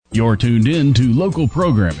You're tuned in to local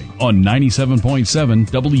programming on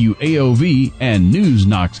 97.7 WAOV and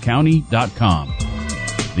NewsKnoxCounty.com.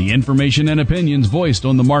 The information and opinions voiced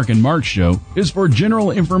on the Mark and Mark Show is for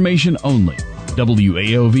general information only.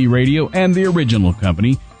 WAOV Radio and the original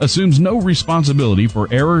company assumes no responsibility for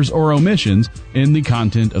errors or omissions in the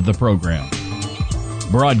content of the program.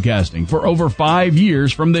 Broadcasting for over 5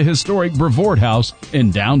 years from the historic Brevoort House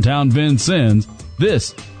in downtown Vincennes,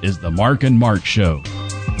 this is the Mark and Mark Show.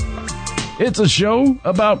 It's a show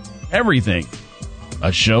about everything.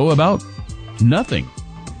 A show about nothing.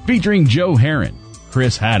 Featuring Joe Herron,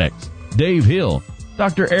 Chris Haddix, Dave Hill,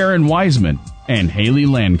 Dr. Aaron Wiseman, and Haley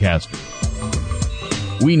Lancaster.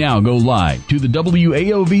 We now go live to the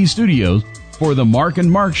WAOV studios for the Mark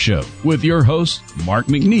and Mark Show with your hosts, Marc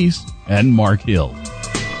McNeese and Mark Hill.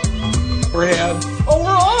 We're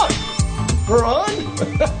on.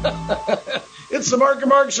 It's the Mark and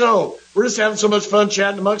Mark Show. We're just having so much fun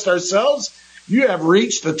chatting amongst ourselves. You have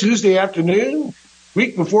reached the Tuesday afternoon,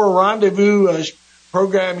 week before rendezvous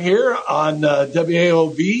program here on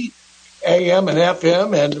WAOV, AM and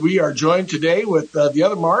FM, and we are joined today with the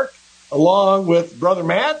other Mark, along with Brother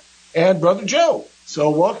Matt and Brother Joe. So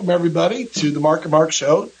welcome, everybody, to the Mark and Mark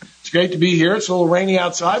Show. It's great to be here. It's a little rainy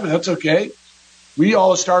outside, but that's okay. We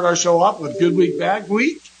always start our show off with Good Week, Bad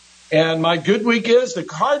Week. And my good week is the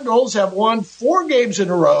Cardinals have won 4 games in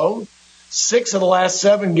a row, 6 of the last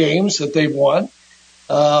 7 games that they've won.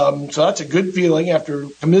 So that's a good feeling after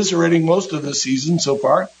commiserating most of the season so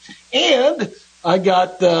far. And I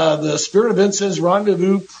got the Spirit of Vincennes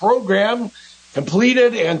Rendezvous program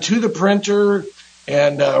completed and to the printer,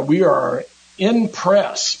 and we are in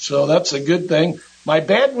press. So that's a good thing. My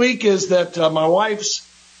bad week is that my wife's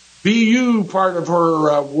BU part of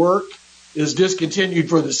her work is discontinued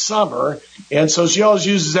for the summer, and so she always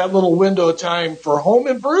uses that little window of time for home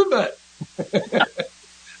improvement,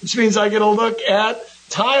 which means I get to look at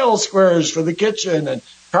tile squares for the kitchen and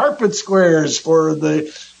carpet squares for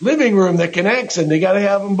the living room that connects, and they got to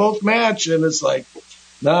have them both match, and it's like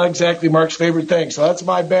not exactly Mark's favorite thing. So that's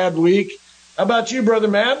my bad week. How about you, Brother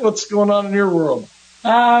Matt? What's going on in your world?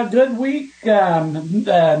 Good week.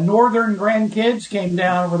 The northern grandkids came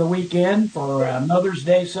down over the weekend for Mother's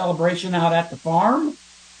Day celebration out at the farm.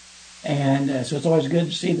 And so it's always good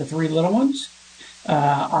to see the 3 little ones.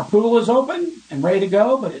 Our pool is open and ready to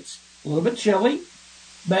go, but it's a little bit chilly.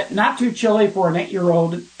 But not too chilly for an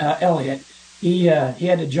 8-year-old Elliot. He had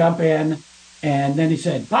to jump in, and then he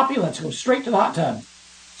said, "Poppy, let's go straight to the hot tub."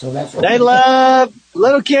 So that's what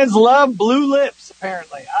little kids love blue lips,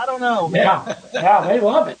 apparently. I don't know, man. Yeah, they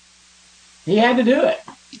love it. He had to do it.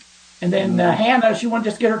 And then Hannah, she wanted to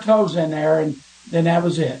just get her toes in there, and then that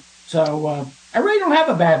was it. So I really don't have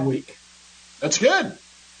a bad week. That's good.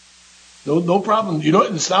 No problem. You know,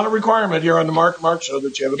 it's not a requirement here on the Mark Show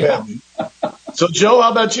that you have a bad week. So, Joe, how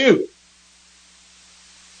about you?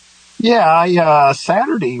 Yeah,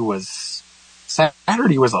 Saturday was a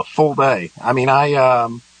full day. I mean,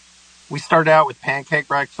 we started out with pancake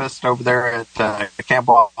breakfast over there at Camp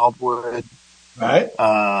Wildwood. Right.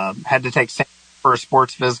 Had to take Sam for a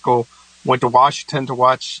sports physical. Went to Washington to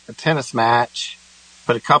watch a tennis match.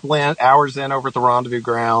 Put a couple hours in over at the Rendezvous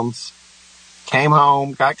grounds. Came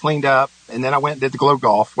home, got cleaned up, and then I went and did the glow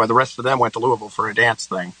golf, where the rest of them went to Louisville for a dance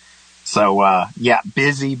thing. So,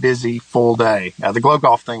 busy, full day. The glow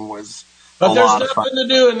golf thing was But there's nothing to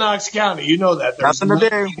do in Knox County. You know that. There's nothing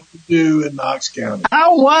to do in Knox County.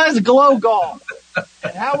 How was glow golf?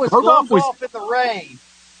 And how was glow golf in the rain?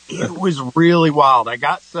 It was really wild. I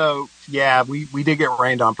got soaked. Yeah, we did get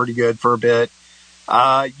rained on pretty good for a bit.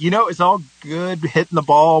 It's all good. Hitting the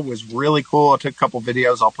ball was really cool. I took a couple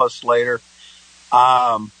videos I'll post later.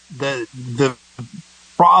 The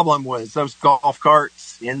problem was those golf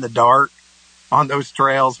carts in the dark on those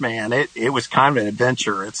trails, man. It was kind of an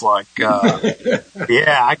adventure. It's like,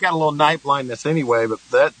 I got a little night blindness anyway, but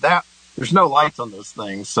that there's no lights on those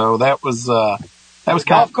things, so that was kind of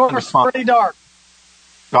golf course fun. Pretty dark.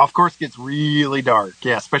 Golf course gets really dark,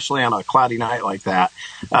 yeah, especially on a cloudy night like that.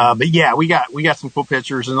 But yeah, we got some cool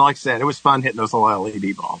pictures, and like I said, it was fun hitting those little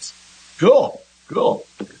LED balls. Cool.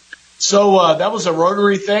 So that was a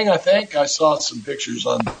Rotary thing, I think. I saw some pictures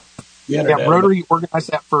on the internet. Yeah, Rotary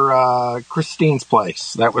organized that for Christine's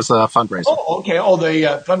place. That was a fundraiser. Oh, okay. Oh,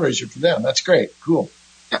 the fundraiser for them. That's great. Cool.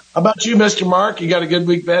 Yeah. How about you, Mr. Mark? You got a good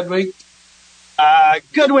week, bad week?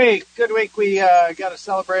 Good week. We got to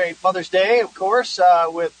celebrate Mother's Day, of course,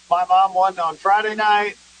 with my mom one on Friday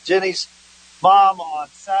night, Jenny's mom on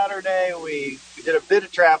Saturday. We did a bit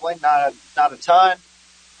of traveling, not a ton.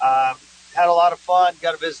 Had a lot of fun.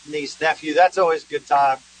 Got to visit niece, nephew. That's always a good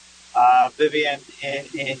time. Vivian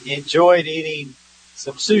enjoyed eating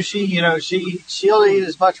some sushi. You know, she'll eat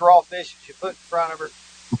as much raw fish as you put in front of her.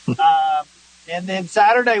 And then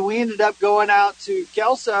Saturday we ended up going out to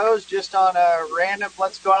Kelso's just on a random,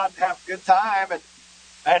 let's go out and have a good time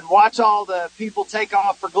and watch all the people take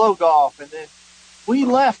off for glow golf. And then we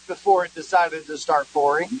left before it decided to start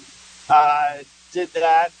pouring. Did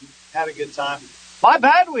that, and had a good time. My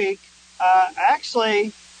bad week,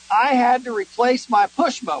 actually, I had to replace my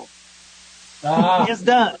push mower. It's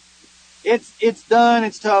done. It's done.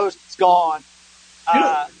 It's toast. It's gone.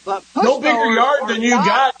 But no bigger yard than you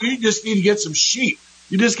got. You just need to get some sheep.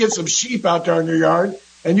 You just get some sheep out there in your yard,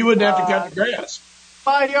 and you wouldn't have to cut the grass.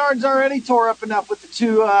 My yard's already tore up enough with the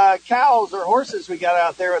 2 cows or horses we got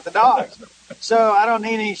out there with the dogs. So I don't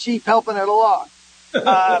need any sheep helping it along.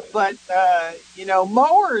 But you know,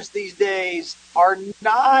 mowers these days are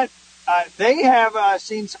not, they have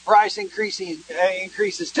seen some price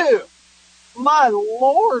increases too. My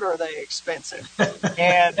Lord, are they expensive.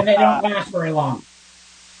 And they don't last very long.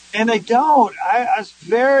 And they don't. I was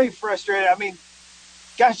very frustrated. I mean,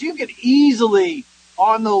 gosh, you could easily,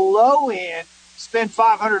 on the low end, spend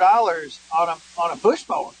 $500 on a push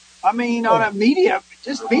mower. I mean, on a medium,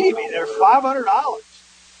 they're $500.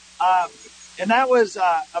 And that was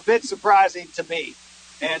a bit surprising to me.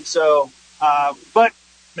 And so, but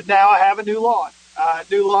now I have a new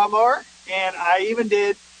lawnmower, and I even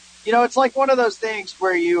did, you know, it's like one of those things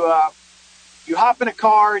where you hop in a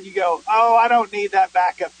car and you go, oh, I don't need that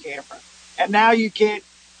backup camera. And now you can't,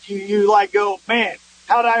 you like go, man,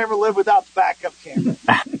 how did I ever live without the backup camera?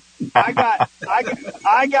 I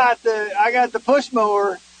got the push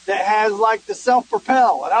mower that has like the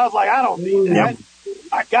self-propel. And I was like, I don't need that.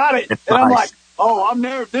 I got it. It's and nice. I'm like,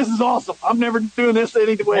 oh, this is awesome. I'm never doing this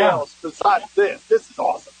anywhere else besides this. This is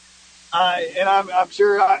awesome. And I'm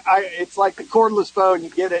sure it's like the cordless phone. You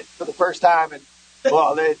get it for the first time, and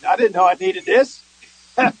well, I didn't know I needed this.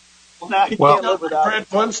 Well, now you can't live without Fred it.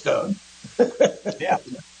 Flintstone. Yeah.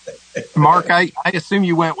 Mark, I assume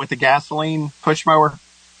you went with the gasoline push mower.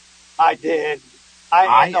 I did.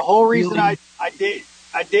 And the whole reason I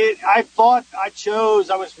thought I chose,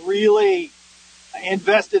 I was really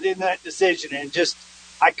invested in that decision, and just,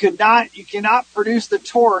 you cannot produce the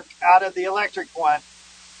torque out of the electric one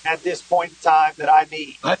at this point in time that I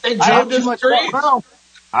need. I think Joe disagrees.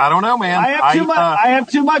 I don't know, man. I have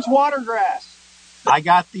too much water grass. I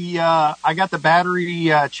got the battery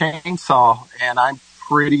chainsaw, and I'm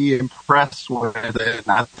pretty impressed with it.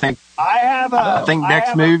 And I think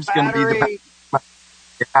next move's going to be the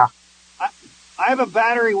yeah. I have a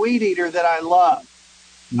battery weed eater that I love.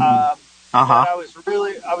 I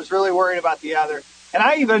was really worried about the other, and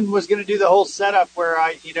I even was going to do the whole setup where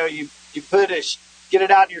you get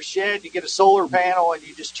it out in your shed, you get a solar panel, and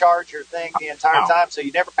you just charge your thing the entire time, so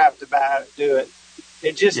you never have to do it.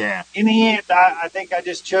 It just, in the end, I think I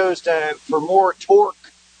just chose for more torque.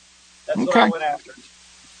 That's what I went after.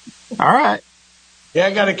 All right. Yeah,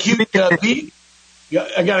 I got a cute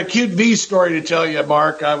V story to tell you,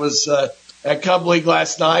 Mark. I was at Cub League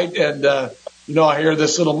last night, and I hear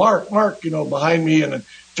this little Mark, behind me, and I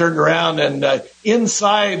turned around, and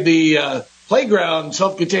inside the playground,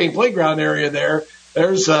 self-contained playground area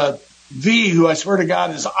there's V, who I swear to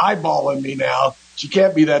God is eyeballing me now. She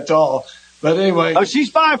can't be that tall. But anyway. Oh, she's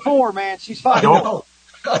 5'4", man. She's 5'4".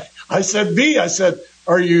 I said, V,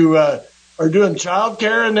 are you doing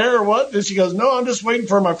childcare in there or what? And she goes, no, I'm just waiting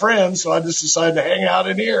for my friends. So I just decided to hang out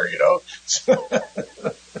in here,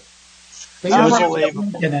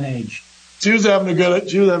 In an age. She was having a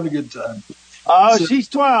good time. Oh, she's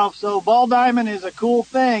 12, so ball diamond is a cool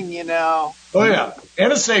thing, Oh, yeah,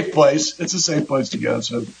 and a safe place. It's a safe place to go,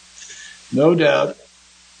 so no doubt.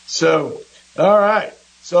 So, all right.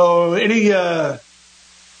 So, any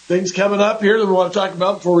things coming up here that we want to talk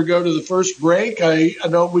about before we go to the first break? I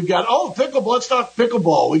know we got, pickleball. Let's talk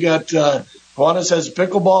pickleball. We got Kiwanis has a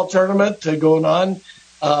pickleball tournament going on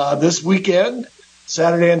this weekend,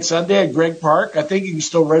 Saturday and Sunday at Greg Park. I think you can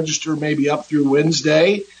still register maybe up through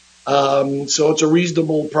Wednesday. So it's a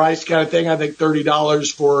reasonable price kind of thing. I think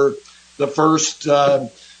 $30 for the first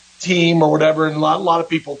team or whatever. And a lot of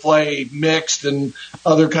people play mixed and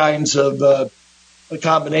other kinds of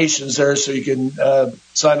combinations there. So you can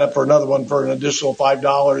sign up for another one for an additional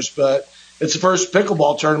 $5. But it's the first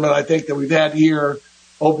pickleball tournament I think that we've had here,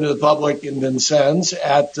 open to the public in Vincennes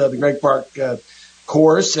at the Greg Park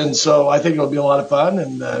course. And so I think it'll be a lot of fun.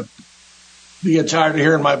 And you get tired of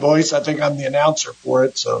hearing my voice, I think I'm the announcer for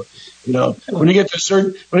it. So, when you get to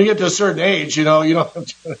a certain age, you don't have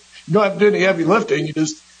to do any heavy lifting. You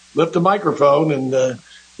just lift the microphone and, and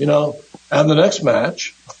the next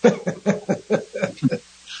match.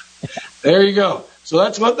 There you go. So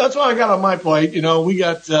that's what I got on my plate. We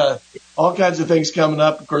got all kinds of things coming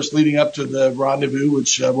up, of course, leading up to the rendezvous,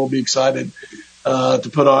 which we'll be excited to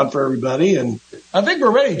put on for everybody. And I think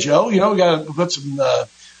we're ready, Joe. We got to put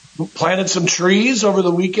planted some trees over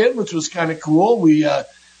the weekend, which was kind of cool. We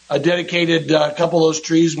dedicated a couple of those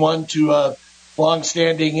trees, one to a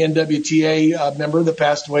longstanding NWTA member that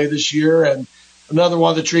passed away this year, and another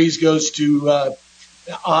one of the trees goes to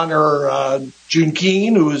honor June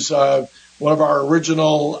Keene, who was one of our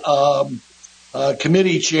original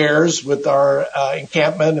committee chairs with our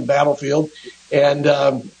encampment and battlefield, and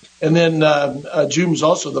then June was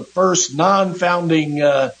also the first non-founding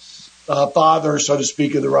father, so to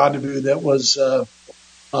speak, of the rendezvous that was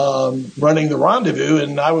running the rendezvous,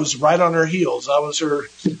 and I was right on her heels. I was her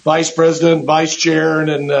vice president, vice chair,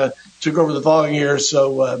 and then took over the following year.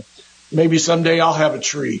 So maybe someday I'll have a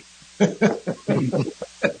tree.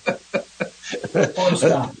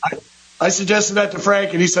 I suggested that to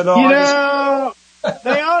Frank, and he said, "Oh,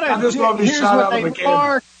 they ought to. I just want to be shot out of a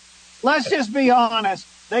cannon." Let's just be honest.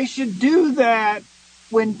 They should do that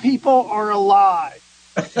when people are alive.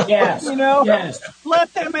 Yes. Yes.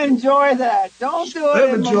 Let them enjoy that. Don't do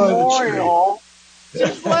it in memorial.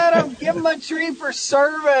 Just give them a tree for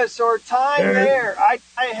service or time there. I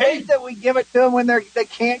hate that we give it to them when they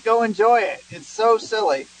can't go enjoy it. It's so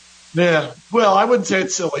silly. Yeah. Well, I wouldn't say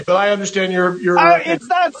it's silly, but I understand your. It's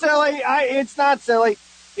not silly. It's not silly.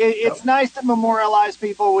 It's nice to memorialize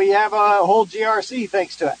people. We have a whole GRC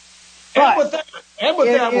thanks to it. But with that,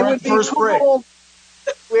 we're at first break.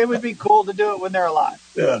 It would be cool to do it when they're alive.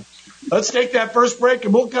 Yeah. Let's take that first break,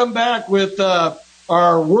 and we'll come back with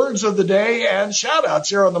our words of the day and shout-outs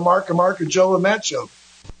here on the Mark and Joe and Matt Show.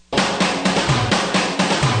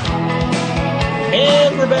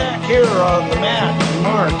 And we're back here on the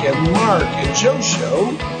Mark and Joe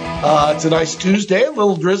Show. It's a nice Tuesday, a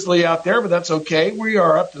little drizzly out there, but that's okay. We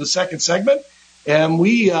are up to the second segment, and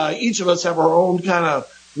we each of us have our own kind of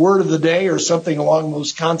word of the day or something along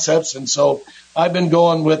those concepts, and so I've been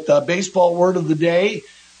going with baseball word of the day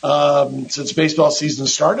since baseball season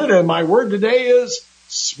started, and my word today is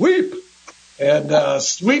sweep. And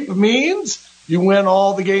sweep means you win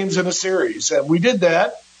all the games in a series, and we did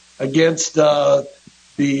that against the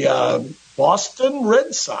Boston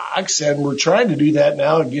Red Sox, and we're trying to do that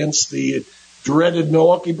now against the dreaded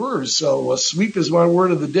Milwaukee Brewers. So sweep is my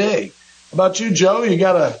word of the day. How about you, Joe? You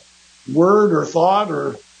got a word or thought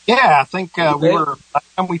or? Yeah, I think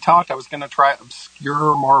last time we talked, I was going to try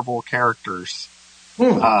obscure Marvel characters.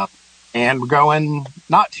 And we're going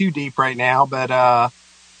not too deep right now, but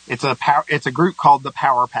it's a group called the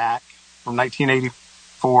Power Pack from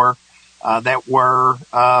 1984 that were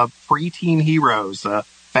preteen heroes, a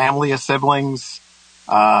family of siblings,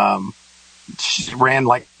 ran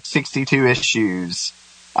like 62 issues,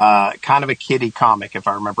 kind of a kiddie comic if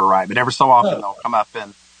I remember right, but every so often they'll come up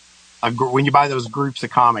in when you buy those groups of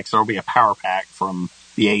comics, there'll be a Power Pack from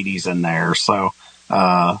the 80s in there. So,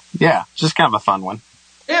 just kind of a fun one.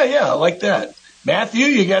 Yeah, I like that. Matthew,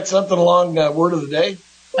 you got something along word of the day?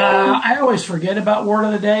 I always forget about word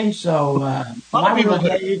of the day, so my word of the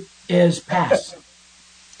day is pass.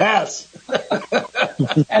 Pass.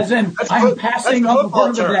 As in, I'm passing on the word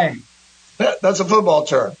of the day. That's a football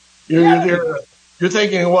term. You're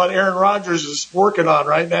thinking of what Aaron Rodgers is working on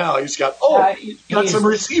right now. He's got some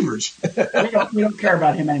receivers. we don't care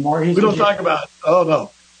about him anymore. We don't talk about it. Oh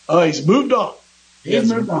no. Oh, he's moved on. He's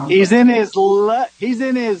moved on. He's in his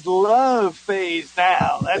love phase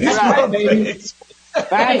now. That's right, baby.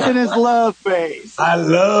 Back in his love phase. I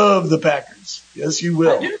love the Packers. Yes, you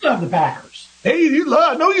will. I do love the Packers. Hey,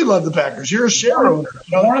 I know you love the Packers. You're a share owner.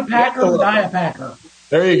 Born a Packer, die a Packer.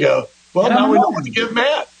 There you go. Well, now we know what to give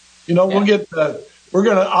Matt. We'll get.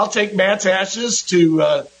 I'll take Matt's ashes to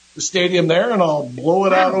the stadium there, and I'll blow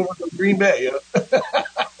it out over to Green Bay.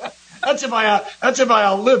 That's if I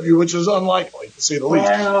outlive you, which is unlikely to say the least.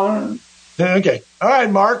 Well, okay. All right,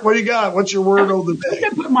 Mark. What do you got? What's your word of the day? You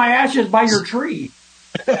can put my ashes by your tree.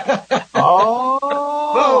 I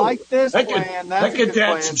like this plan. That's a good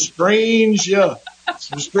plan. Some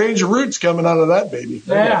strange roots coming out of that baby.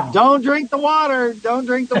 Yeah. Don't drink the water. Don't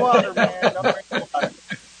drink the water, man. Don't drink the water.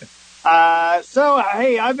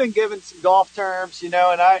 Hey, I've been given some golf terms,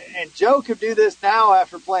 and Joe could do this now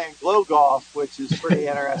after playing glow golf, which is pretty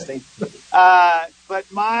interesting.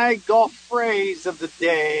 But my golf phrase of the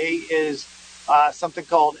day is something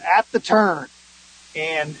called "at the turn,"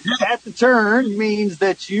 and "at the turn" means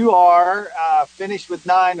that you are finished with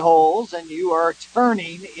 9 holes and you are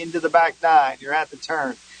turning into the back 9. You're at the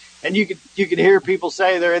turn, and you could hear people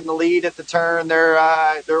say they're in the lead at the turn.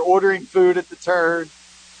 They're ordering food at the turn.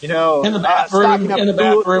 You know, in the bathroom,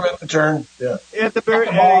 at the turn. Yeah. At the very,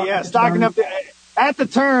 stocking up at the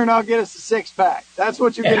turn, I'll get us a 6-pack. That's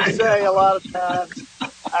what you're going to say a lot of times.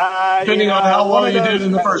 Depending on how well you did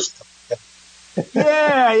in the first.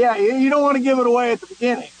 Yeah. You don't want to give it away at the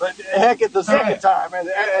beginning, but heck, at the second time,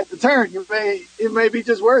 at the turn, it may be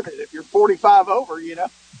just worth it if you're 45 over, you know.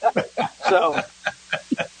 So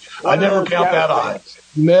I never count that on.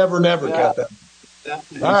 Never count that.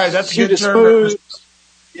 All right, that's a good turn.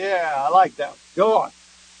 Yeah, I like that one. Go on.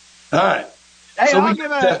 All right. Hey, so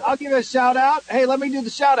I'll give a shout out. Hey, let me do the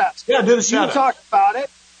shout outs. Yeah, do the shout out.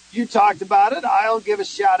 You talked about it. I'll give a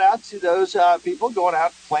shout out to those people going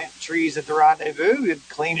out and planting trees at the rendezvous and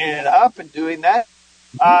cleaning it up and doing that.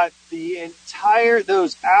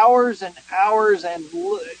 Those hours and hours and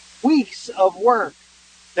weeks of work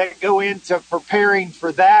that go into preparing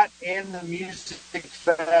for that and the music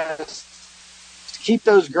fest to keep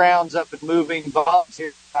those grounds up and moving.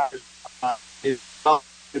 Volunteer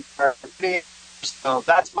so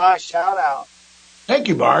that's my shout out. Thank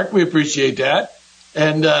you, Mark. We appreciate that.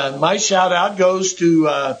 And my shout out goes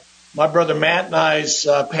to my brother Matt and I's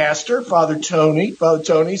pastor, Father Tony. Father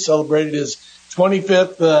Tony celebrated his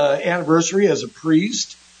 25th anniversary as a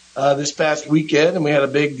priest this past weekend, and we had a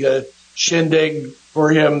big shindig for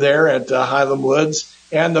him there at Highland Woods.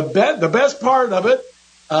 And the best part of it,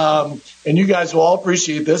 and you guys will all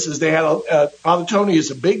appreciate this, is they had Father Tony is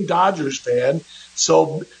a big Dodgers fan,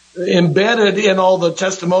 so embedded in all the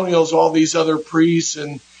testimonials, all these other priests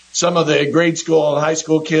and some of the grade school and high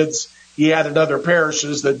school kids he added other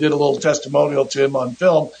parishes that did a little testimonial to him on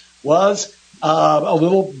film was a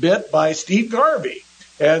little bit by Steve Garvey.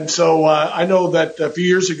 And so I know that a few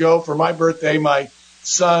years ago for my birthday, my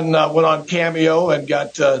son went on Cameo and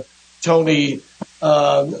got Tony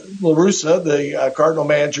LaRussa, the Cardinal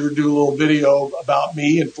manager, do a little video about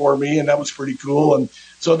me and for me, and that was pretty cool. And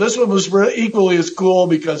so this one was equally as cool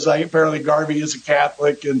because apparently Garvey is a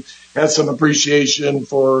Catholic and has some appreciation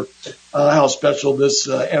for how special this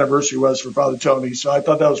anniversary was for Father Tony. So I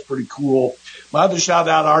thought that was pretty cool. My other shout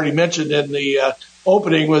out I already mentioned in the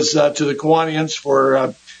opening was to the Kiwanians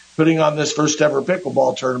for putting on this first ever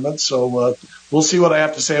pickleball tournament. So we'll see what I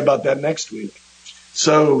have to say about that next week.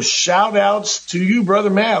 So shout outs to you,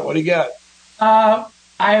 Brother Matt. What do you got?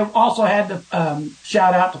 I also had to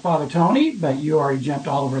shout out to Father Tony, but you already jumped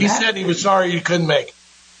all over that. He said he was sorry you couldn't make it.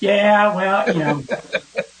 Yeah, well, you know.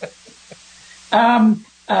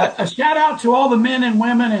 A shout out to all the men and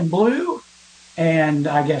women in blue and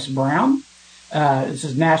I guess brown. This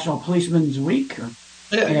is National Policemen's Week.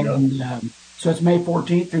 So it's May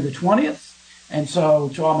 14th through the 20th. And so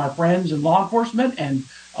to all my friends in law enforcement and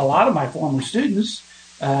a lot of my former students,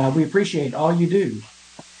 we appreciate all you do.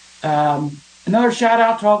 Another shout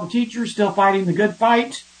out to all the teachers still fighting the good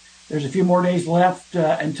fight. There's a few more days left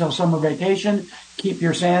until summer vacation. Keep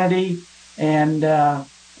your sanity and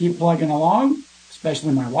keep plugging along,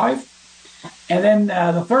 especially my wife. And then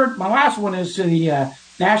my last one is to the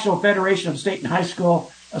National Federation of State and High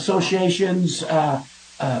School Associations. Has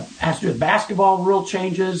to do with basketball rule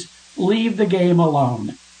changes. Leave the game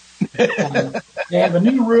alone. They have a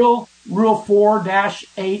new rule, Rule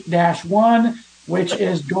 4-8-1, which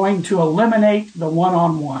is going to eliminate the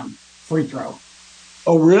one-on-one free throw.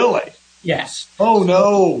 Oh, really? Yes. Oh,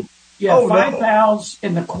 no. Yeah, 5 fouls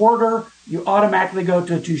in the quarter, you automatically go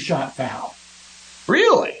to a 2-shot foul.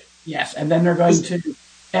 Really? Yes, and then they're going to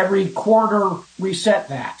every quarter reset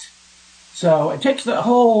that. So it takes the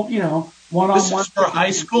whole, one-on-one. This is for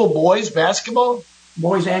high school boys basketball?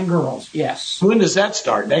 Boys and girls, yes. When does that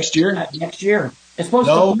start? Next year? Next year. It's supposed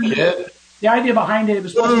to kid. The idea behind it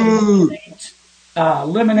was supposed to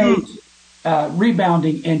eliminate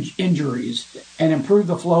rebounding injuries and improve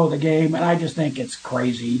the flow of the game, and I just think it's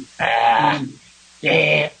crazy. Boy,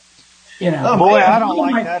 I don't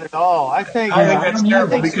like that at all. I think that's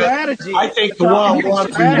terrible because strategy. I think the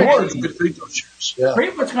one-on-one rewards good free throw shooters. Yeah.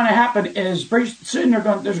 What's going to happen is pretty soon there's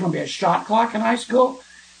going to be a shot clock in high school.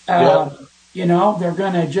 They're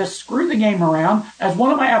going to just screw the game around. As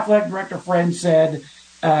one of my athletic director friends said,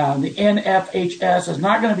 the NFHS is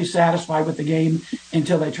not going to be satisfied with the game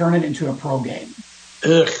until they turn it into a pro game.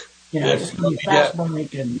 Ugh. It's going to be fast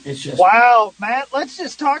break, and it's just... Wow, Matt, let's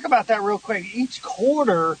just talk about that real quick. Each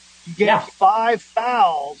quarter, you get 5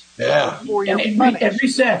 fouls before you're punished. It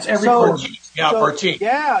resets every quarter. Per team.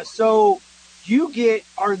 Yeah, so you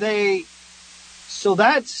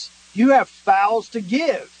have fouls to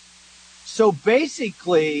give. So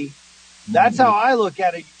basically, that's how I look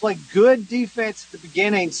at it. You play good defense at the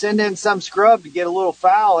beginning, send in some scrub to get a little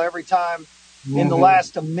foul every time in the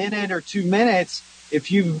last minute or 2 minutes.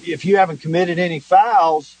 If you haven't committed any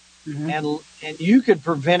fouls, and you could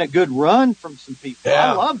prevent a good run from some people.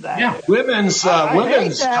 Yeah. I love that. Yeah. Women's I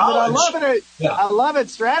women's hate that, college. but I love it. Yeah. I love it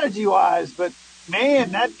strategy wise, but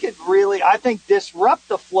man, that could really, I think, disrupt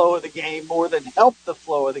the flow of the game more than help the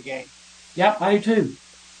flow of the game. Yep, I do too.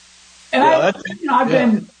 And Yeah,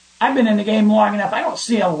 I've been in the game long enough. I don't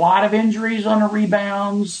see a lot of injuries on the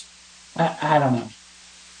rebounds. I don't know.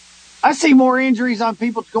 I see more injuries on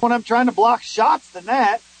people going up trying to block shots than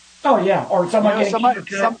that. Oh yeah, or somebody getting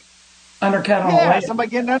undercut on a layup. Somebody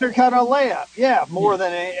getting undercut on a layup. Yeah, more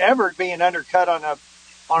than ever being undercut on a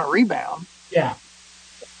rebound. Yeah.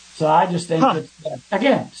 So I just think that,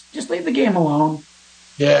 again, just leave the game alone.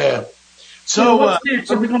 Yeah. So what's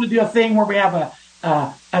next? Are we going to do a thing where we have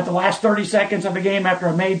at the last 30 seconds of the game after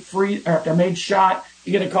a made shot,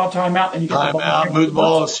 you get a call timeout and you get the ball. Timeout, move the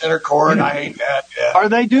ball to center court. I hate that. Yeah. Are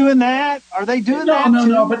they doing that?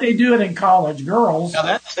 No, but they do it in college. Girls.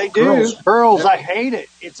 They do. Girls, I hate it.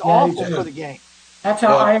 It's awful for the game. That's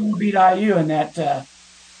how Iowa beat IU in that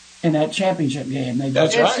championship game.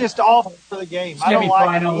 That's right. It's just awful for the game. I don't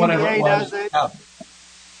like it. The NBA does it. Yeah.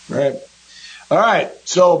 Right. All right.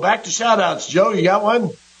 So back to shout-outs. Joe, you got one?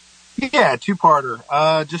 Yeah,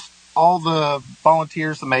 two-parter. Just all the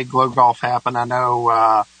volunteers that made Glow Golf happen. I know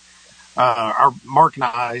our Mark and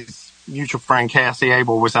I's mutual friend Cassie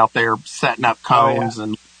Abel was out there setting up cones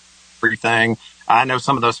and everything. I know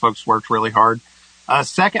some of those folks worked really hard.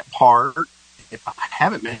 Second part, if I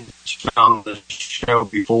haven't mentioned on the show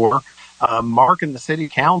before, Mark and the city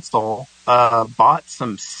council bought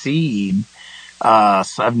some seed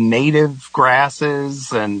of native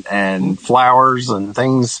grasses and flowers and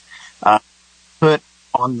things put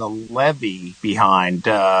on the levee behind,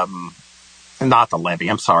 not the levee,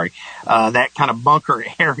 I'm sorry, that kind of bunker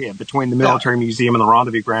area between the military museum and the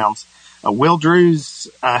rendezvous grounds. Will Drews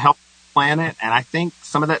helped plan it, and I think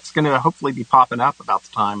some of that's going to hopefully be popping up about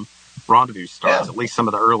the time rendezvous starts, at least some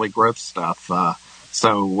of the early growth stuff.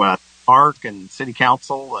 So Mark and city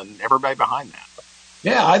council and everybody behind that.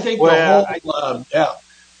 Yeah, I think the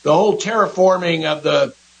whole terraforming of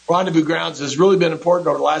the rendezvous grounds has really been important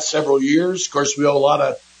over the last several years. Of course, we owe a lot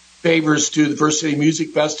of favors to the First City Music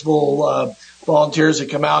Festival volunteers that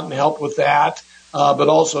come out and help with that. But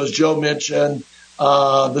also, as Joe mentioned,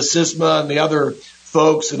 the SISMA and the other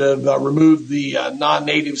folks that have removed the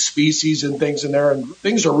non-native species and things in there. And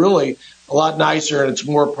things are really a lot nicer, and it's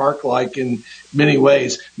more park-like in many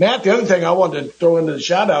ways. Matt, the other thing I wanted to throw into the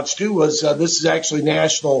shout-outs, too, was this is actually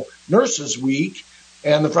National Nurses Week,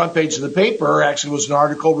 and the front page of the paper actually was an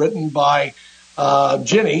article written by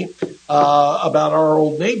Jenny about our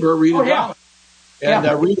old neighbor, Rita. Oh, yeah.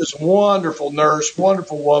 And Rita's a wonderful nurse,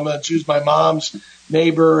 wonderful woman. She was my mom's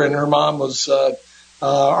neighbor, and her mom was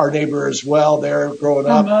our neighbor as well there growing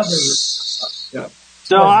up. Yeah.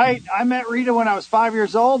 So I met Rita when I was 5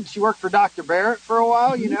 years old. She worked for Dr. Barrett for a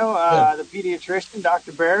while, the pediatrician,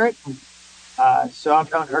 Dr. Barrett. So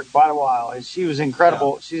I've known her quite a while. She was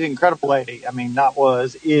incredible. Yeah. She's an incredible lady. I mean,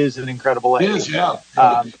 is an incredible lady. Is, yeah.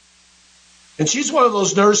 And she's one of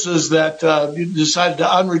those nurses that decided to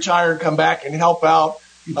unretire and come back and help out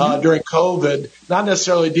during COVID, not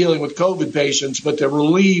necessarily dealing with COVID patients, but to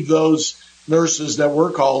relieve those nurses that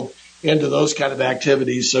were called into those kind of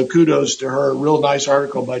activities. So kudos to her. Real nice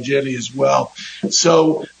article by Jenny as well.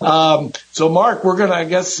 So Mark, we're going to, I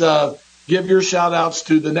guess, give your shout outs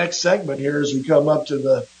to the next segment here as we come up to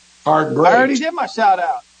the hard break. I already did my shout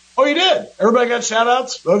out. Oh, you did? Everybody got shout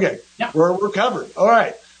outs? Okay. Yeah. We're covered. All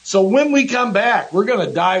right. So when we come back, we're going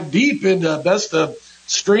to dive deep into best of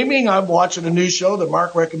streaming. I'm watching a new show that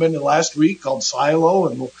Mark recommended last week called Silo,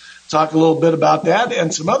 and we'll talk a little bit about that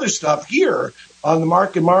and some other stuff here on the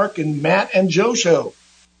Mark and Matt and Joe show.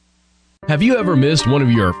 Have you ever missed one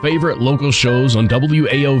of your favorite local shows on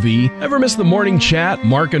WAOV? Ever missed the morning chat,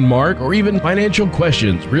 Mark and Mark, or even financial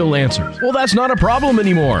questions, real answers? Well, that's not a problem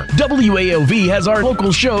anymore. WAOV has our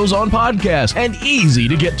local shows on podcast and easy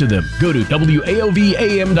to get to them. Go to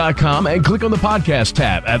WAOVAM.com and click on the podcast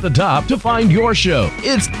tab at the top to find your show.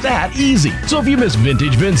 It's that easy. So if you miss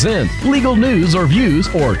Vintage Vincent, legal news or views,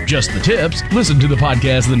 or just the tips, listen to the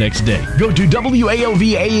podcast the next day. Go to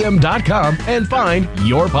WAOVAM.com and find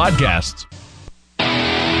your podcast.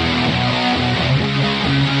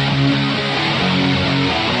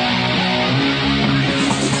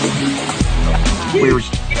 We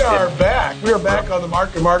are back. We are back on the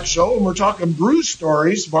Mark and Mark show, and we're talking brew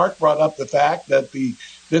stories. Mark brought up the fact that the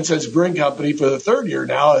Vincent's Brewing Company for the third year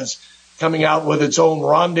now is coming out with its own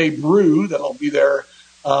Rendezvous brew that'll be there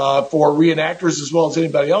for reenactors as well as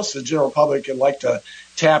anybody else. The general public can like to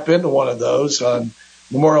tap into one of those on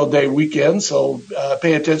Memorial Day weekend, so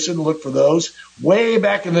pay attention, look for those. Way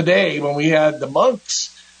back in the day when we had the monks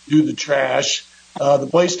do the trash. The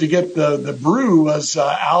place to get the brew was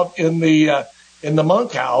out in the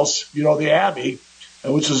monk house, the Abbey,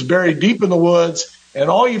 which was buried deep in the woods. And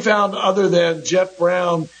all you found other than Jeff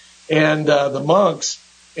Brown and the monks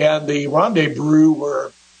and the rendezvous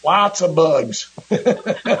were lots of bugs.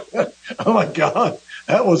 Oh, my God.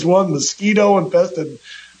 That was one mosquito-infested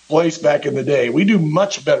place back in the day. We do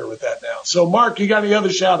much better with that now. So, Mark, you got any other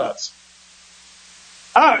shout-outs?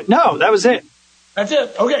 No, that was it. That's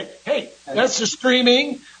it. Okay. Hey, that's the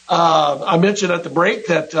streaming. I mentioned at the break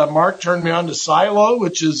that Mark turned me on to Silo,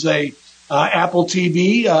 which is a Apple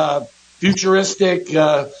TV futuristic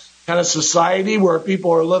kind of society where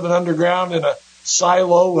people are living underground in a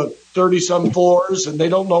silo with 30-some floors, and they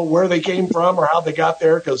don't know where they came from or how they got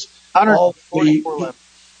there because all the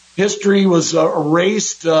history was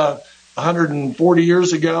erased 140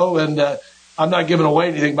 years ago, and I'm not giving away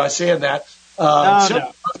anything by saying that.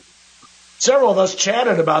 Several of us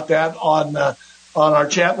chatted about that on our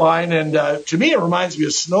chat line, and to me it reminds me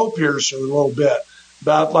of Snowpiercer a little bit,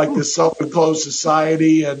 about like this self-enclosed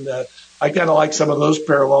society, and I kind of like some of those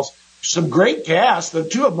parallels. Some great cast. The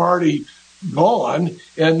two of them are already gone,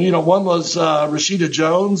 and one was Rashida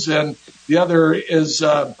Jones, and the other is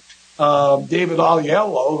David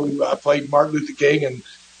Oyelowo, who played Martin Luther King,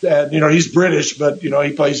 and he's British, but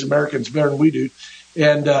he plays Americans better than we do.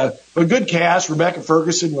 And a good cast, Rebecca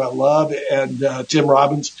Ferguson, who I love, and Tim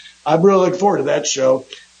Robbins. I'm really looking forward to that show.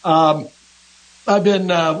 I've been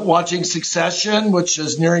watching Succession, which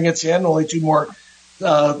is nearing its end, only 2 more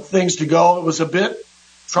things to go. It was a bit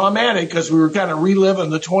traumatic because we were kind of reliving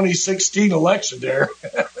the 2016 election there.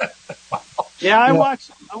 Yeah, I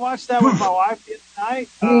watched that with my wife the other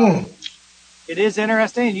night. It is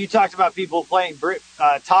interesting. And you talked about people playing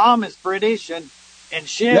Tom is British and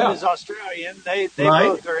Shiv is Australian. They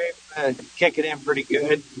both are able to kick it in pretty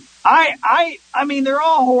good. I mean, they're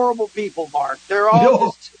all horrible people, Mark. They're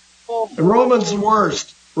all just Roman's the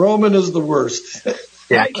worst. Roman is the worst.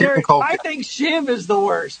 Yeah, I think Shiv is the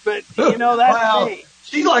worst, but that's me.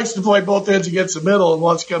 She likes to play both ends against the middle and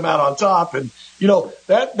wants to come out on top. And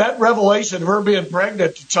that revelation of her being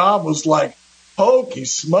pregnant to Tom was like, hokey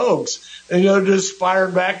smokes. And just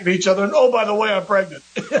firing back at each other. And oh, by the way, I'm pregnant.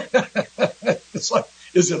 It's like,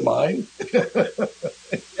 is it mine?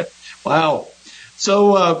 Wow.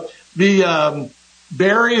 So the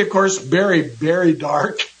Barry, of course, very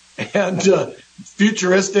dark and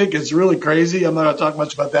futuristic. It's really crazy. I'm not going to talk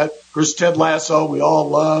much about that. Of course, Ted Lasso, we all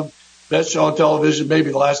love. Best show on television,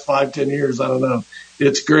 maybe the last 5-10 years. I don't know.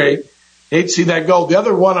 It's great. Hate to see that go. The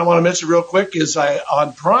other one I want to mention real quick is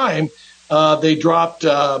on Prime, they dropped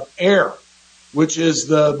Air, which is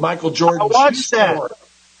the Michael Jordan. I watched that. Story.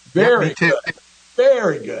 Very good.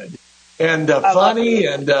 Very good. And funny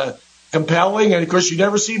and compelling. And, of course, you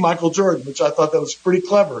never see Michael Jordan, which I thought that was pretty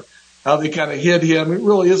clever, how they kind of hid him. It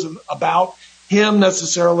really isn't about him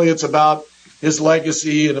necessarily. It's about his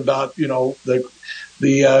legacy and about,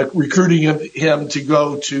 the recruiting of him to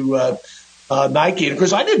go to Nike. And, of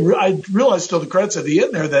course, I realized till the credits at the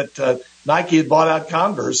end there that Nike had bought out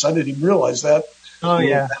Converse. I didn't even realize that. Oh,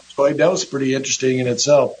 yeah. That was pretty interesting in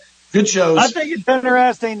itself. Good shows. I think it's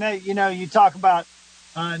interesting that, you talk about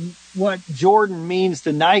what Jordan means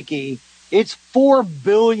to Nike. It's $4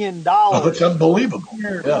 billion. Oh, it's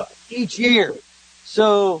unbelievable. Each year.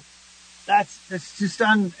 So that's just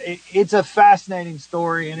it's a fascinating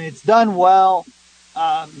story, and it's done well.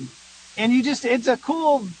 And it's a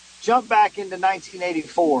cool jump back into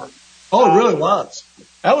 1984. Oh, it really was.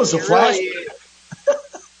 That was a flash.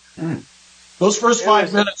 Really Those first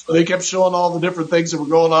 5 minutes where they kept showing all the different things that were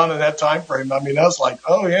going on in that time frame. I mean, I was like,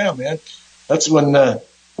 oh yeah, man. That's when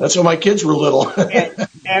my kids were little.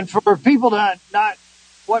 and for people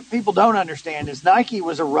what people don't understand is Nike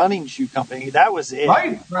was a running shoe company. That was it.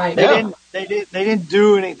 Right. They didn't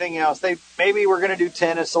do anything else. They maybe were going to do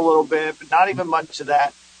tennis a little bit, but not even much of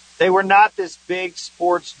that. They were not this big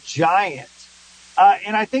sports giant.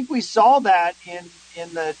 And I think we saw that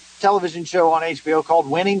in the television show on HBO called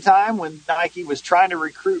Winning Time, when Nike was trying to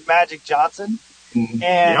recruit Magic Johnson,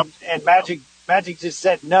 and Magic just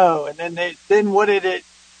said no. And then what did it?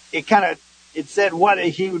 It said what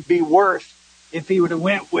he would be worth if he would have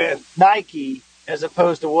went with Nike as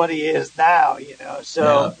opposed to what he is now.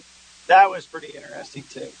 So that was pretty interesting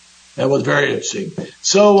too. That was very interesting.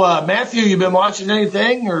 So Matthew, you been watching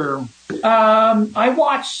anything or? I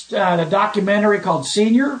watched a documentary called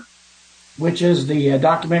Senior, which is the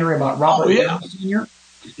documentary about Robert Downey Jr.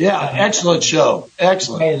 Yeah, excellent show.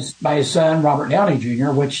 Excellent. By his son, Robert Downey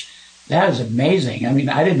Jr., which that is amazing. I mean,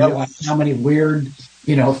 I didn't realize how many weird,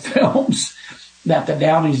 films that the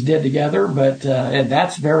Downeys did together, but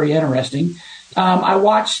that's very interesting. I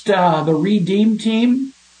watched the Redeem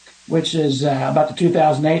Team, which is about the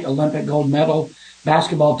 2008 Olympic gold medal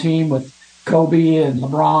basketball team with Kobe and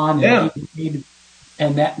LeBron and Reed,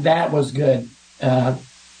 and that was good.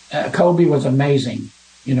 Kobe was amazing,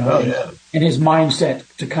 and his mindset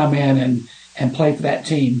to come in and play for that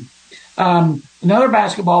team. Another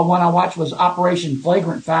basketball one I watched was Operation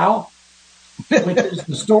Flagrant Foul, which is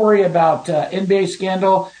the story about NBA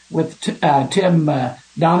scandal with Tim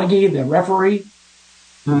Donaghy, the referee,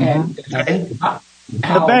 and how,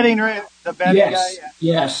 the betting yes, guy.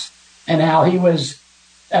 Yes, and how he was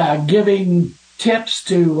giving tips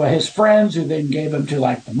to his friends, who then gave them to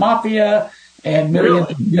like the mafia, and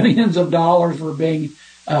millions of dollars were being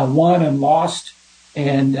won and lost,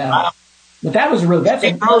 and but that was really that's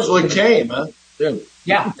Rosalie came, huh?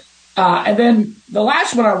 Yeah. And then the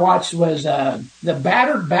last one I watched was the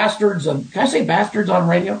Battered Bastards of. Can I say bastards on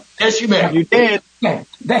radio? Yes, you may. You did. Okay,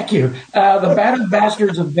 thank you. The Battered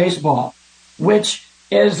Bastards of Baseball, which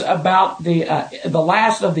is about the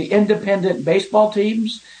last of the independent baseball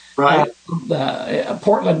teams. Right. The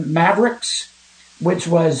Portland Mavericks, which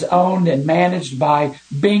was owned and managed by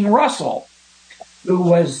Bing Russell,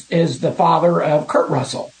 who is the father of Kurt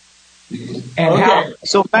Russell. And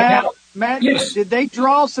Matt, yes. Did they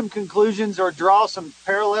draw some conclusions or draw some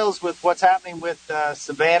parallels with what's happening with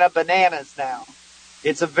Savannah Bananas now?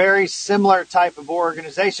 It's a very similar type of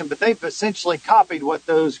organization, but they've essentially copied what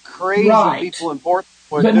those crazy people in Portland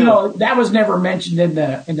were doing. But no, that was never mentioned in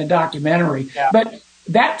the documentary. Yeah. But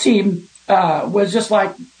that team was just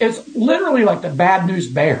like, it's literally like the Bad News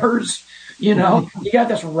Bears. You got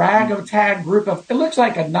this ragtag group of, it looks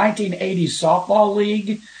like a 1980s softball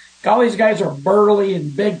league. All these guys are burly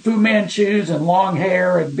and big Fu Manchus and long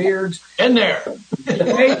hair and beards. In there. But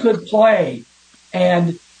they could play.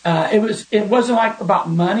 And it wasn't like about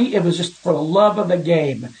money. It was just for the love of the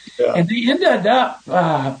game. Yeah. And they ended up,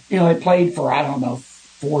 they played for,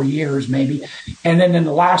 4 years maybe. And then in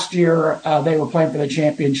the last year, they were playing for the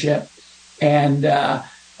championship. And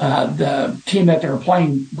the team that they were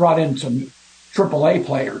playing brought in some AAA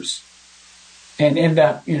players. And ended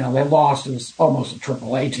up, they lost. It was almost a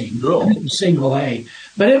AAA team. Cool. It was single A.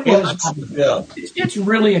 But it was, it's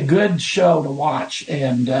really a good show to watch.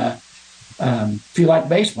 And if you like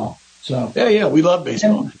baseball. So Yeah, we love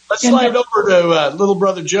baseball. Let's slide over to little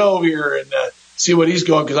brother Joe here and see what he's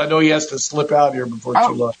going, because I know he has to slip out here before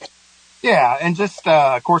too long. Yeah, and just,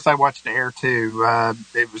 of course, I watched Air, too.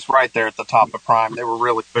 It was right there at the top of Prime. They were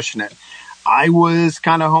really pushing it. I was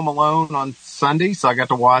kind of home alone on Sunday, so I got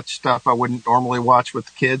to watch stuff I wouldn't normally watch with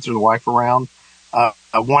the kids or the wife around.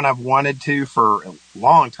 One I've wanted to for a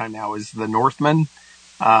long time now is The Northman.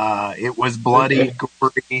 It was bloody,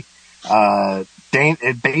 gory,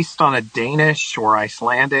 based on a Danish or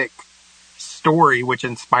Icelandic story, which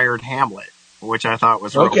inspired Hamlet, which I thought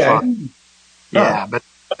was real fun. Yeah, but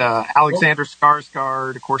Alexander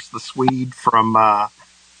Skarsgård, of course, the Swede from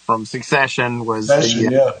Succession was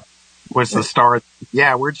the star.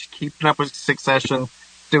 Yeah, we're just keeping up with Succession.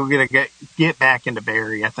 Still gonna get back into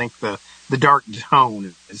Barry. I think the dark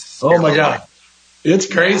tone is. Oh my God,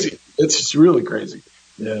 it's crazy. It's really crazy.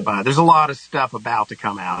 Yeah, there's a lot of stuff about to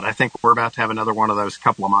come out. I think we're about to have another one of those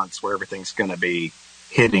couple of months where everything's going to be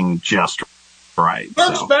hitting just right.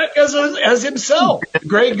 Mark's back as himself. The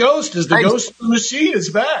Gray Ghost is the ghost of the machine. Is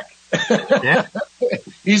back. Yeah,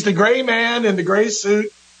 he's the gray man in the gray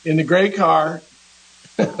suit in the gray car.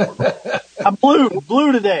 I'm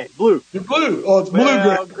blue today. Blue. You're blue. Oh, it's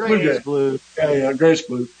blue. Gray. Blue. Yeah, gray's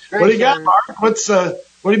blue. What do you got, Mark? What have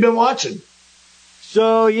you been watching?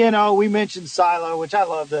 So, we mentioned Silo, which I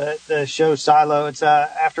love the show Silo. It's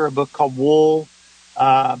after a book called Wool,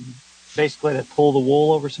 basically to pull the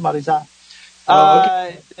wool over somebody's eye.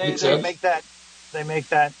 Okay. They make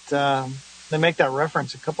that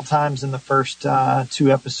reference a couple times in the first 2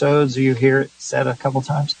 episodes. You hear it said a couple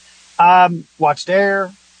times. Watched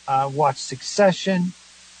Air, watched Succession,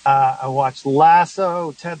 I watched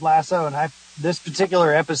Ted Lasso, and this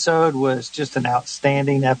particular episode was just an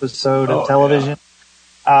outstanding episode of television.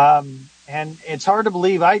 Yeah. And it's hard to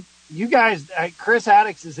believe. Chris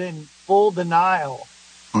Addicks is in full denial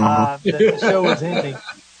that the show is ending.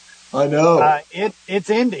 I know. It's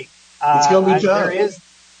ending. It's going to be tough. There is,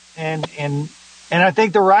 and I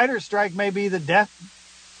think the writer's strike may be the death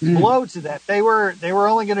blow to that. They were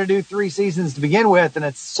only going to do 3 seasons to begin with, and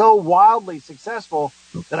it's so wildly successful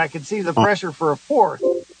that I could see the pressure for a 4th.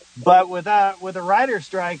 But with a writer's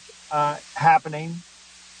strike happening,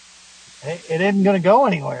 it isn't going to go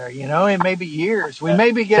anywhere. It may be years. We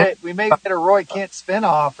may get a Roy Kent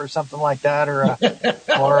spinoff or something like that, or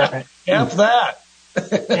half that.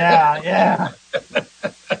 Yeah.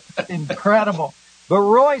 incredible. But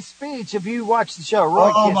Roy's speech, if you watch the show,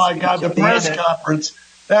 Roy. Oh my God, the press conference.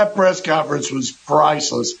 That press conference was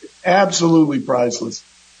priceless. Absolutely priceless.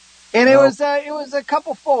 And it was a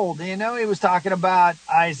couple fold, you know. He was talking about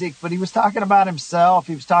Isaac, but he was talking about himself.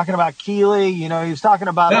 He was talking about Keely, you know. He was talking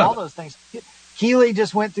about all those things. Keely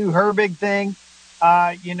just went through her big thing,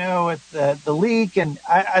 you know, with the leak, and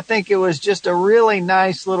I think it was just a really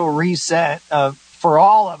nice little reset for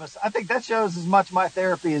all of us. I think that show's as much my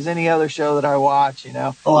therapy as any other show that I watch, you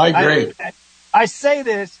know. Oh, I agree. I say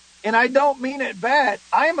this, and I don't mean it bad.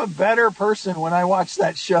 I am a better person when I watch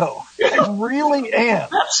that show. I really am.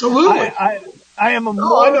 Absolutely. I am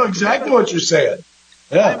I know exactly what you're saying.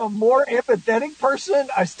 Yeah. I'm a more empathetic person.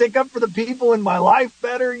 I stick up for the people in my life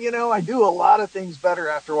better. You know, I do a lot of things better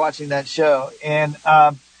after watching that show. And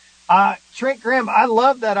Trent Grimm, I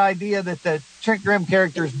love that idea that the Trent Grimm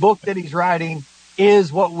character's book that he's writing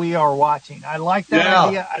is what we are watching. I like that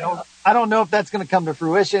idea. I don't know if that's going to come to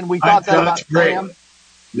fruition. We thought that about Sam.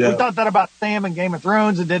 Yeah. We thought that about Sam in Game of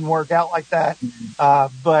Thrones. It didn't work out like that.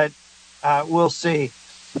 But we'll see.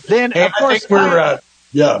 Then, of course,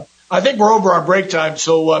 I think we're over our break time.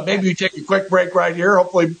 So maybe we take a quick break right here.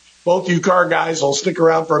 Hopefully both you car guys will stick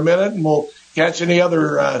around for a minute, and we'll catch any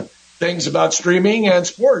other things about streaming and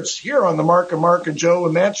sports here on the Mark and Joe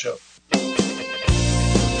and Matt Show.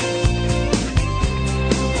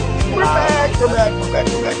 We're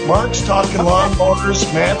back. Mark's talking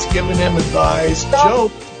lawnmowers. Matt's giving him advice.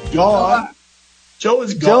 Joe, gone. Joe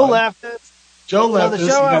is gone. Joe left us. Joe left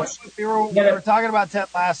us. We were talking about Ted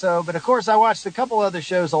Lasso, but of course I watched a couple other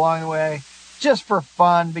shows along the way just for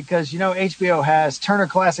fun because, you know, HBO has Turner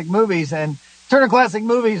Classic Movies, and Turner Classic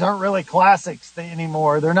Movies aren't really classics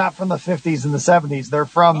anymore. They're not from the 50s and the 70s. They're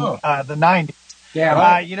from the 90s. Yeah.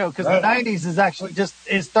 Right. You know, because the 90s is actually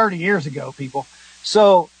is 30 years ago, people.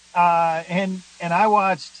 So, and I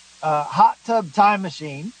watched Hot Tub Time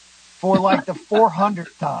Machine for like the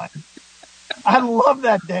 400th time. I love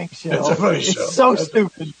that dang show. It's a funny show. It's so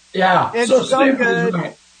stupid. Yeah. It's so good.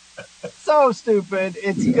 Right. So stupid.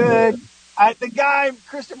 It's good. The guy,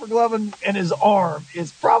 Christopher Glover, and his arm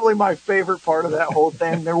is probably my favorite part of that whole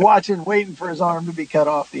thing. They're waiting for his arm to be cut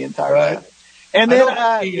off the entire time. And then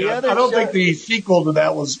I don't think the sequel to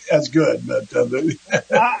that was as good, but I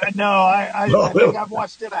think I've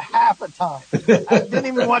watched it a half a time. I didn't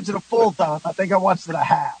even watch it a full time. I think I watched it a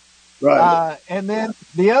half. Right. And then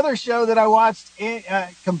the other show that I watched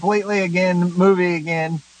movie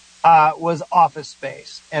again, was Office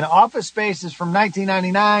Space. And Office Space is from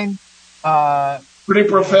 1999. Pretty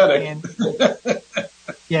prophetic.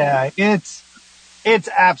 Yeah, it's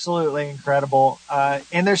absolutely incredible.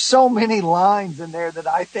 And there's so many lines in there that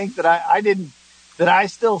I think that I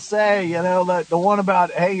still say, you know, the one about,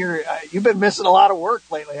 hey, you've been missing a lot of work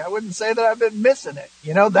lately. I wouldn't say that I've been missing it.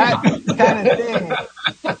 You know, that kind of thing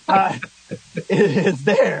is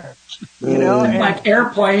there. You know, it's like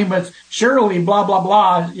airplane, but Shirley, blah, blah,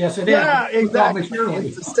 blah. Yes, it is. Yeah, exactly.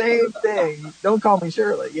 It's the same thing. Don't call me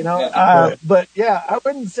Shirley, you know. But yeah, I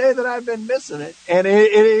wouldn't say that I've been missing it. And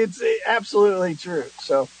it's absolutely true.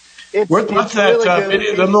 So what's that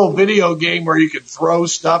really the little video game where you can throw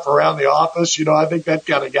stuff around the office? You know, I think that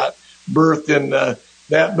kind of got birthed in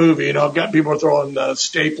that movie. You know, I've got people throwing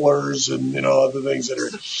staplers and, you know, other things that are.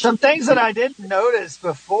 Some things that I didn't notice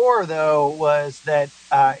before, though, was that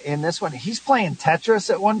in this one, he's playing Tetris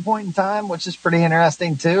at one point in time, which is pretty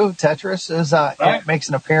interesting, too. Tetris makes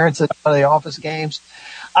an appearance at one of the Office games.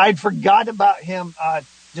 I'd forgot about him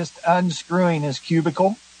just unscrewing his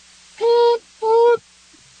cubicle.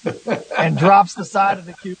 And drops the side of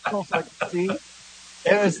the cubicle so I can see.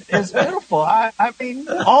 It's beautiful. I mean,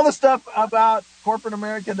 all the stuff about corporate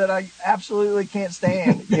America that I absolutely can't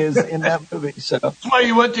stand is in that movie. So that's why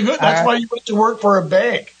you went to work for a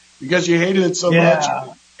bank, because you hated it so much.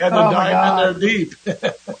 You had to dive in there deep.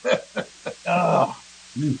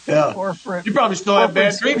 Yeah. Corporate. You probably still have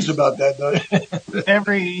bad dreams about that, don't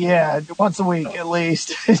you? Once a week at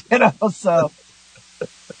least. You know, so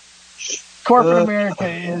corporate America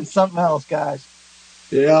is something else, guys.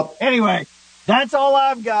 Yeah. Anyway, that's all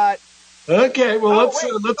I've got. Okay, well, let's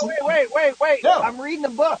wait. No. I'm reading a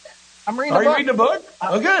book. Are you reading a book?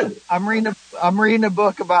 Oh, good. I'm reading a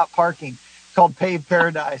book about parking called Paved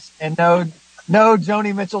Paradise. And no,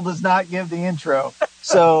 Joni Mitchell does not give the intro.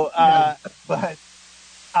 So, but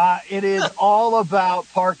it is all about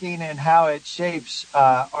parking and how it shapes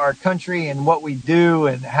our country and what we do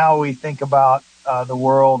and how we think about the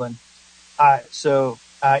world. And so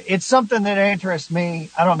it's something that interests me.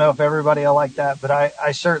 I don't know if everybody will like that, but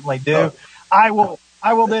I certainly do. I will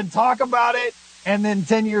then talk about it, and then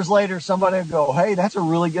 10 years later, somebody will go, hey, that's a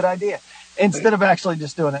really good idea. instead of actually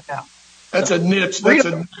just doing it now. That's a niche. That's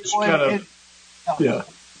a niche kind of. Yeah.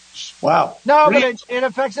 Wow. No, but it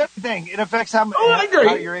affects everything. It affects how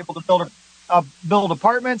you're able to build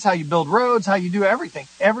apartments, how you build roads, how you do everything.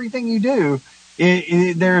 Everything you do,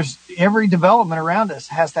 there's every development around us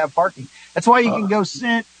has to have parking. That's why you can go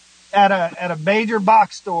sit at a major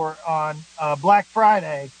box store on Black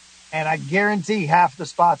Friday, and I guarantee half the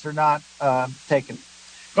spots are not taken.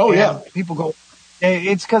 Oh, yeah. People go.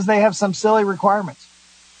 It's because they have some silly requirements.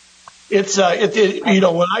 It's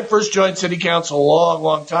when I first joined city council a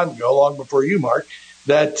long time ago, long before you, Mark,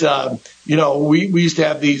 that we used to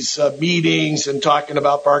have these meetings and talking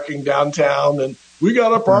about parking downtown, and we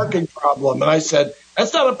got a parking problem. And I said,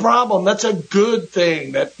 that's not a problem. That's a good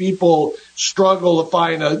thing that people struggle to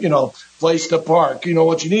find a place to park.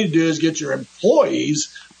 What you need to do is get your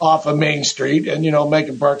employees off of Main Street and make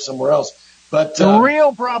them park somewhere else. But the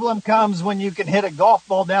real problem comes when you can hit a golf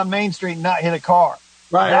ball down Main Street and not hit a car.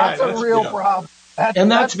 That's a real problem.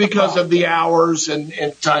 That's because of the hours and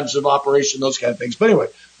times of operation, those kind of things. But anyway,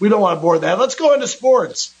 we don't want to bore that. Let's go into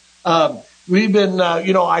sports. We've been,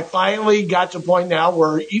 I finally got to a point now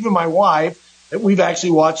where even my wife, we've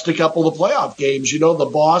actually watched a couple of playoff games. The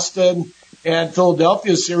Boston and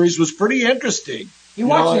Philadelphia series was pretty interesting. You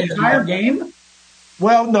watched the entire game?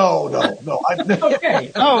 Well, no.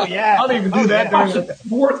 Okay. Oh, yeah. I don't even do that during the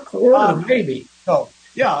fourth quarter, maybe. No.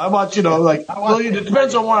 Yeah, I watch, it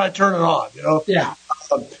depends on when I turn it on, Yeah.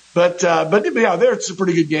 But yeah, there's some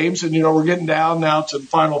pretty good games, and, we're getting down now to the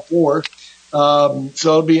Final Four. So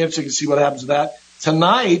it'll be interesting to see what happens to that.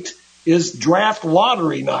 Tonight is draft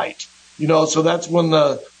lottery night, so that's when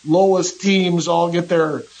the lowest teams all get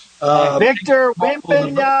their, Victor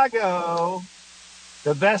Wembanyama,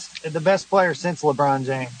 the best player since LeBron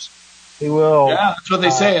James. He will. Yeah, that's what they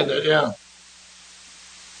say. Yeah.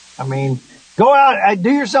 I mean, go out,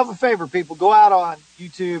 do yourself a favor, people. Go out on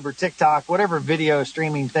YouTube or TikTok, whatever video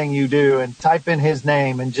streaming thing you do, and type in his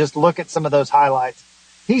name and just look at some of those highlights.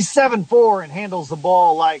 He's 7'4" and handles the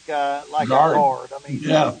ball like a guard. I mean,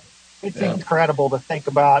 it's incredible to think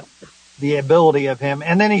about the ability of him.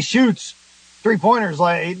 And then he shoots 3-pointers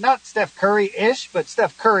like not Steph Curry-ish, but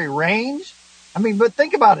Steph Curry range. I mean, but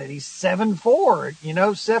think about it. He's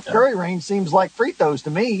 7'4". Steph Curry range seems like free throws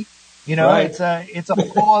to me. It's a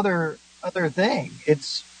whole other thing.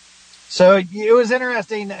 So it was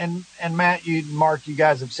interesting. And Matt, Mark, you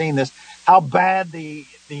guys have seen this, how bad the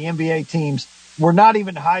NBA teams were not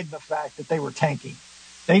even hiding the fact that they were tanking.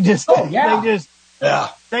 They tanked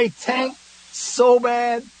so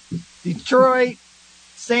bad. Detroit,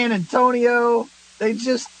 San Antonio, they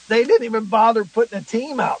didn't even bother putting a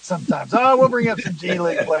team out sometimes. Oh, we'll bring up some G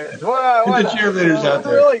League players. Why the cheerleaders out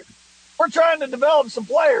there. We're trying to develop some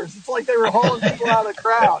players. It's like they were hauling people out of the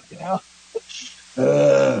crowd,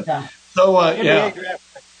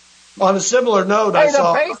 On a similar note,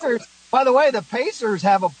 Pacers, by the way, the Pacers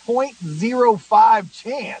have a 0.05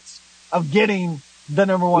 chance of getting the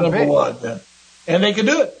number one pick. And they could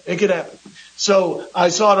do it. It could happen. So I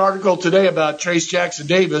saw an article today about Trace Jackson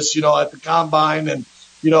Davis, at the combine and,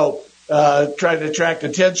 trying to attract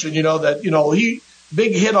attention, that,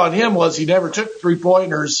 big hit on him was he never took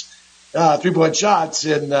 3-point shots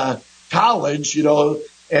in college,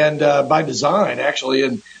 and by design actually.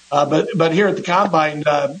 And but here at the combine,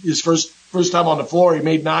 his first time on the floor, he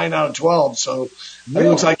made 9 out of 12. So it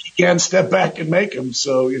looks like he can step back and make them.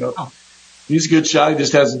 So he's a good shot. He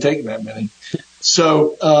just hasn't taken that many.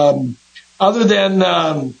 So other than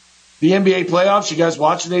the NBA playoffs, you guys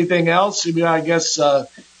watching anything else? I guess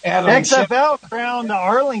Adam XFL crowned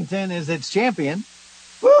Arlington as its champion.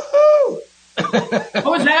 Woohoo! What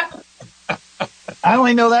was that? I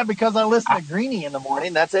only know that because I listen to Greeny in the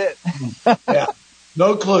morning. That's it. Yeah,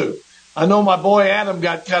 no clue. I know my boy Adam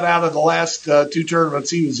got cut out of the last 2 tournaments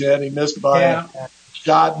he was in. He missed by a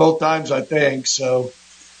shot both times, I think. So,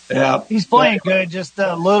 yeah. He's playing good, just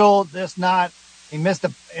a little, just not. He missed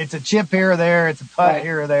it's a chip here or there. It's a putt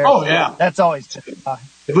here or there. Oh, yeah. That's always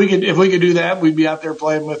If we could do that, we'd be out there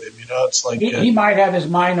playing with him. It's like he might have his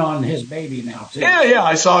mind on his baby now too. Yeah.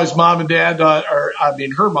 I saw his mom and dad,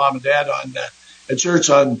 her mom and dad at church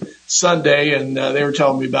on Sunday, and they were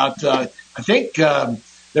telling me about. I think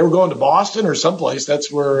they were going to Boston or someplace.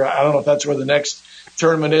 That's where I don't know if that's where the next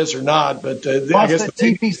tournament is or not, but I guess the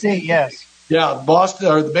TPC, yes. Yeah, Boston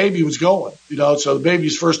or the baby was going. So the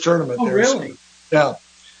baby's first tournament. Oh, there. really? So, yeah.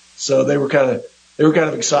 So they were kind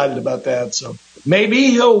of excited about that. So maybe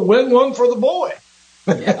he'll win one for the boy.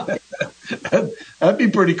 Yeah. That'd be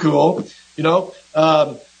pretty cool.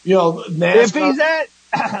 NASCAR. If he's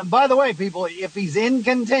by the way, people, if he's in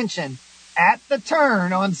contention at the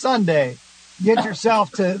turn on Sunday, get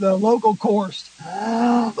yourself to the local course.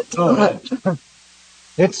 Oh,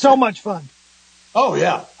 It's so much fun. oh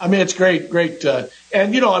yeah. I mean, it's great.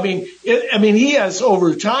 And he has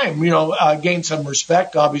over time, gained some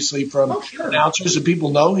respect, obviously, from announcers, and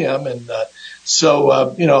people know him. And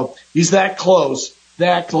he's that close.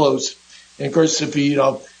 And of course, if he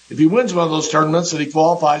wins one of those tournaments, then he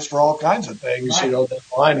qualifies for all kinds of things, Right. down the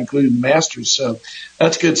line, including the Masters. So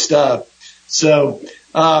that's good stuff. So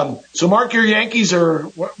Mark, your Yankees are,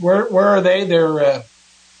 where are they?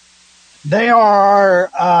 They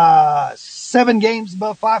are 7 games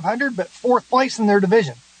above 500, but 4th place in their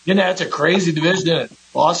division. That's a crazy division, isn't it?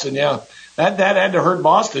 Boston, yeah. That had to hurt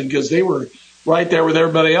Boston because they were right there with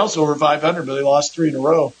everybody else over 500, but they lost 3 in a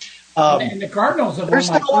row. And the Cardinals have won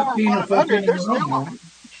like 13 or 14 in a row.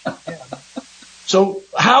 So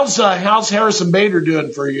how's Harrison Bader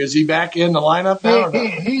doing for you? Is he back in the lineup now?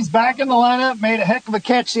 He's back in the lineup, made a heck of a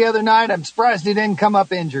catch the other night. I'm surprised he didn't come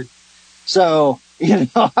up injured. So, he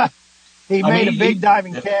made a big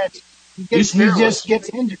diving catch. He just gets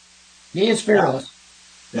injured. He is fearless.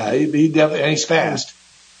 Yeah, he definitely, and he's fast.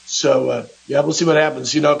 So, we'll see what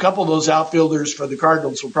happens. A couple of those outfielders for the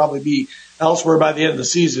Cardinals will probably be elsewhere by the end of the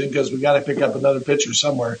season because we got to pick up another pitcher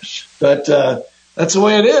somewhere. But that's the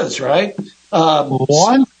way it is, right?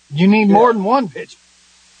 One? You need more than one pitcher.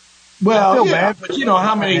 Well, yeah, but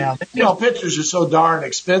how many, pitchers are so darn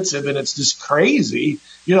expensive, and it's just crazy.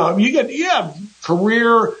 You have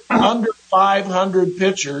career under 500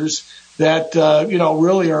 pitchers that,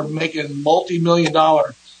 really are making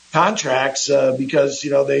multi-million-dollar contracts, because,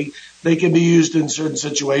 they can be used in certain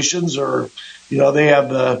situations, or, they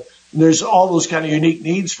have there's all those kind of unique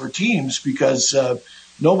needs for teams because,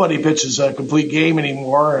 nobody pitches a complete game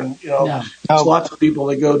anymore. And, there's lots of people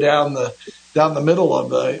that go down the middle of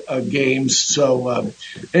the games. So,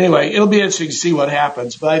 anyway, it'll be interesting to see what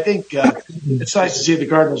happens. But I think it's nice to see the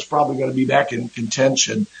Cardinals probably going to be back in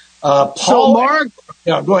contention. Paul, so, Mark,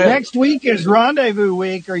 go ahead. Next week is Rendezvous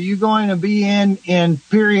Week. Are you going to be in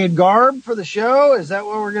period garb for the show? Is that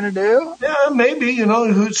what we're going to do? Yeah, maybe.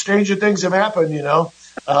 Stranger things have happened,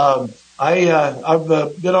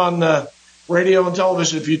 I've been on radio and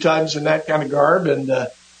television a few times in that kind of garb, and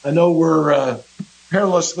I know we're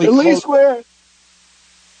perilously at least wear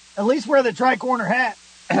the tri-corner hat.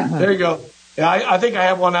 There you go. Yeah, I think I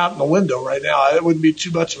have one out in the window right now. It wouldn't be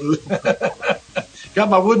too much of got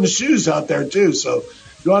my wooden shoes out there too. So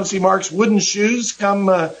if you want to see Mark's wooden shoes, come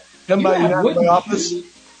by my office. Shoes.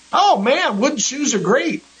 Oh man, wooden shoes are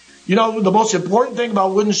great. The most important thing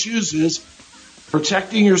about wooden shoes is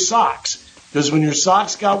protecting your socks. Because when your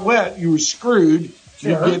socks got wet, you were screwed.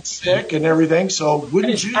 Sure. You get sick and everything. So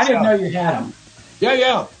wooden shoes. I didn't know you had them.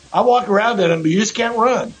 Yeah. I walk around in them, but you just can't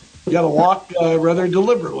run. You got to walk rather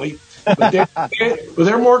deliberately. But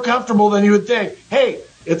they're more comfortable than you would think. Hey,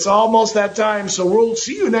 it's almost that time, so we'll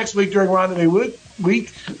see you next week during Rendezvous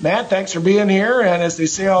Week. Matt, thanks for being here. And as they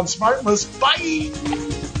say on Smartless, bye.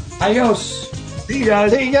 Adios. See you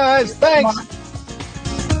guys. Thanks.